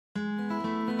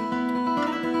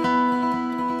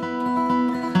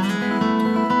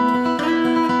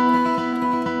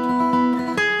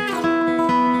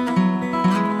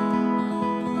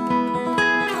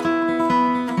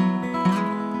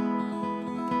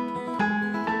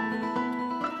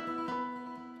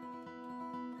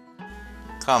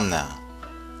Come now,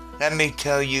 let me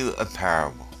tell you a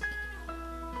parable.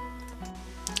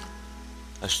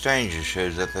 A stranger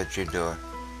shows up at your door,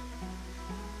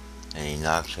 and he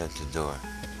knocks at the door.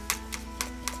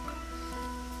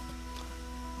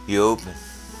 You open,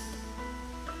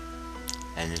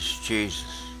 and it's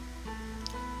Jesus.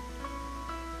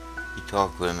 You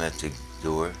talk with him at the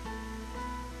door,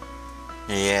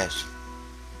 and he asks,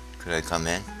 "Could I come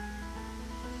in?"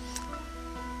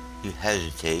 You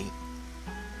hesitate,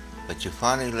 but you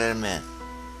finally let him in,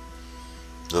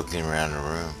 looking around the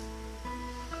room,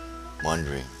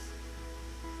 wondering,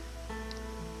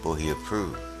 will he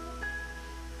approve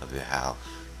of your house?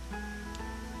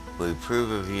 Will he approve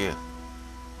of you?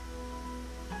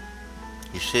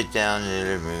 You sit down in the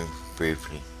living room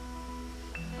briefly,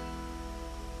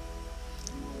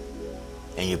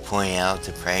 and you point out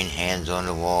the praying hands on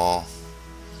the wall,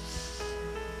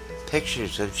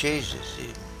 pictures of Jesus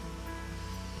even.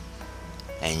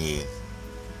 And you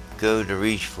go to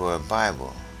reach for a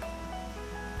Bible,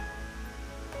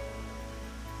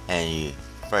 and you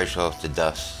brush off the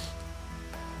dust,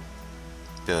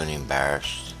 feeling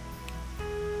embarrassed.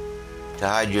 To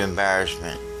hide your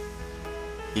embarrassment,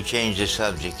 you change the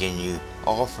subject and you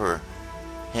offer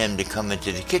him to come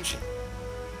into the kitchen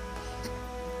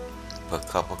for a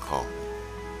cup of coffee.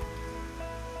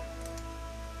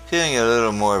 Feeling a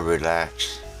little more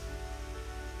relaxed,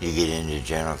 you get into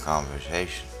general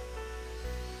conversation.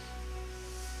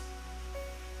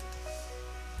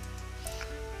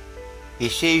 He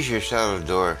sees your cellar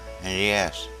door and he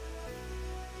asks,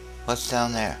 "What's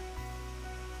down there?"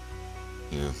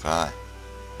 You reply,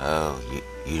 "Oh,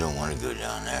 you don't want to go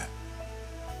down there."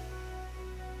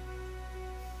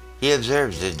 He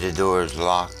observes that the door is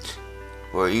locked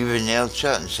or even nailed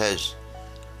shut and says,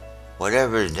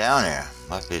 "Whatever is down there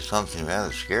must be something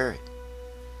rather scary."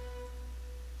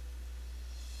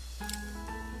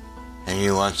 And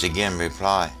you once again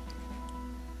reply,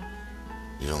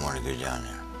 "You don't want to go down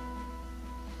there."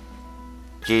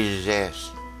 Jesus asks,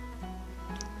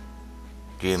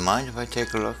 "Do you mind if I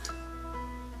take a look?"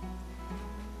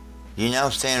 You now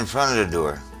stand in front of the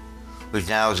door, which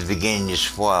now is beginning to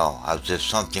swell as if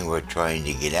something were trying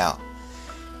to get out.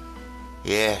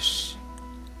 Yes.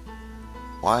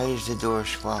 Why is the door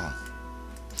swelling?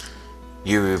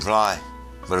 You reply,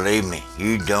 "Believe me,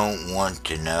 you don't want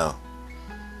to know.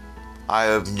 I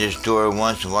opened this door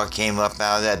once and what came up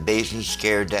out of that basement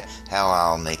scared the hell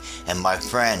out of me and my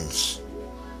friends.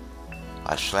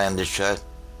 I slammed it shut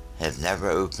and have never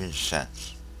opened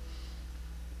since."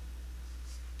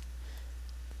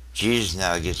 Jesus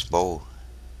now gets bold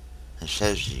and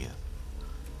says to you,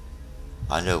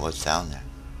 "I know what's down there.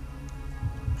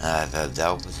 And I've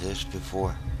dealt with this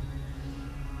before.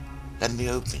 Let me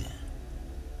open it.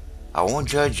 I won't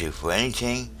judge you for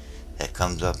anything that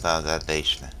comes up out of that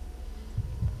basement."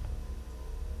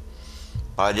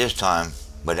 By this time,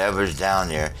 whatever's down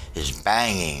there is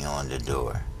banging on the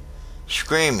door,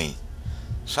 screaming,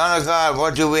 "Son of God,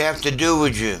 what do we have to do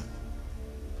with you?"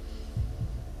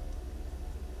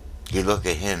 You look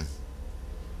at him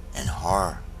in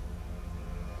horror.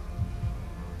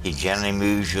 He gently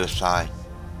moves you aside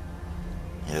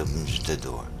and opens the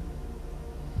door.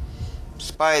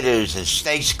 Spiders and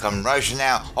snakes come rushing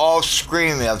out, all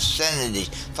screaming obscenities,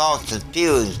 thoughts and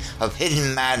feelings of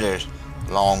hidden matters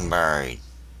long buried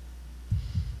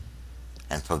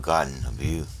and forgotten of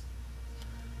you.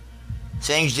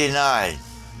 Things denied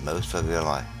most of your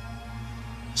life.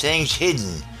 Things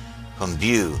hidden from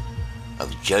view of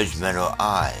judgmental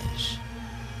eyes,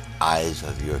 eyes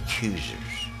of your accusers.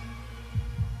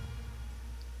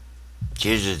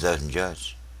 Jesus doesn't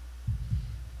judge.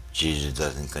 Jesus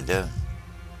doesn't condemn.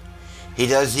 He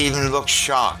doesn't even look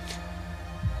shocked.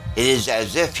 It is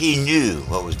as if he knew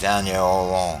what was down there all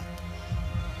along.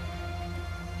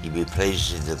 He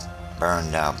replaces the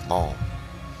burned out bulb,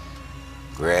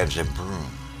 grabs a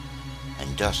broom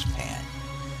and dustpan,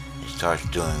 and starts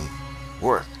doing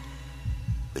work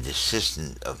with the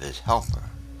assistance of his helper,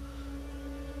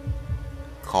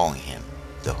 calling him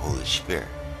the Holy Spirit.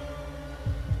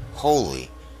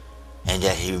 Holy, and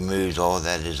that he removes all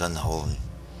that is unholy,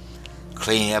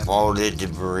 cleaning up all the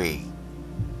debris,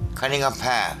 cutting a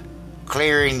path,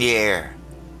 clearing the air,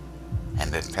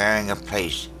 and preparing a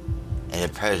place in the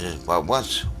presence of what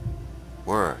once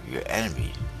were your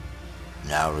enemies,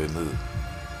 now removed.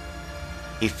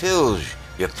 He fills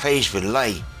your place with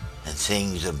light and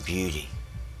things of beauty,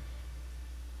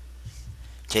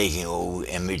 taking old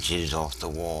images off the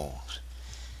walls,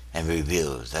 and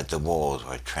reveals that the walls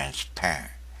are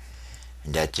transparent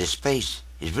and that this space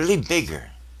is really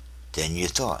bigger than you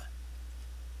thought.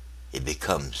 It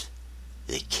becomes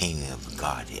the kingdom of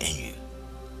God in you.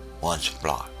 once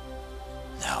blocked,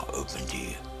 now open to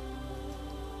you.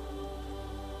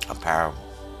 A parable,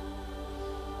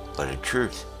 but a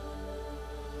truth.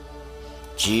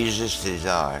 Jesus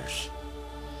desires.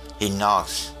 He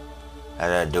knocks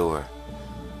at our door.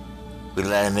 We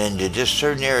let him into just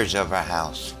certain areas of our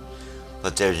house,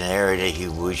 but there's an area that he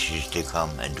wishes to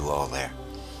come and dwell there,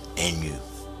 in you.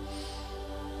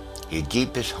 Your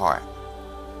deepest heart,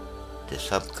 the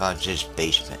subconscious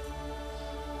basement.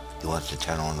 He wants to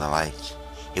turn on the lights.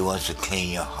 He wants to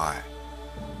clean your heart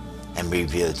and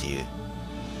reveal to you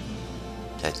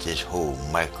that this whole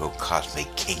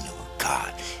microcosmic kingdom of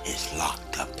God is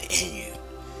locked up in you,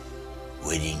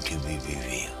 waiting to be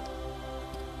revealed.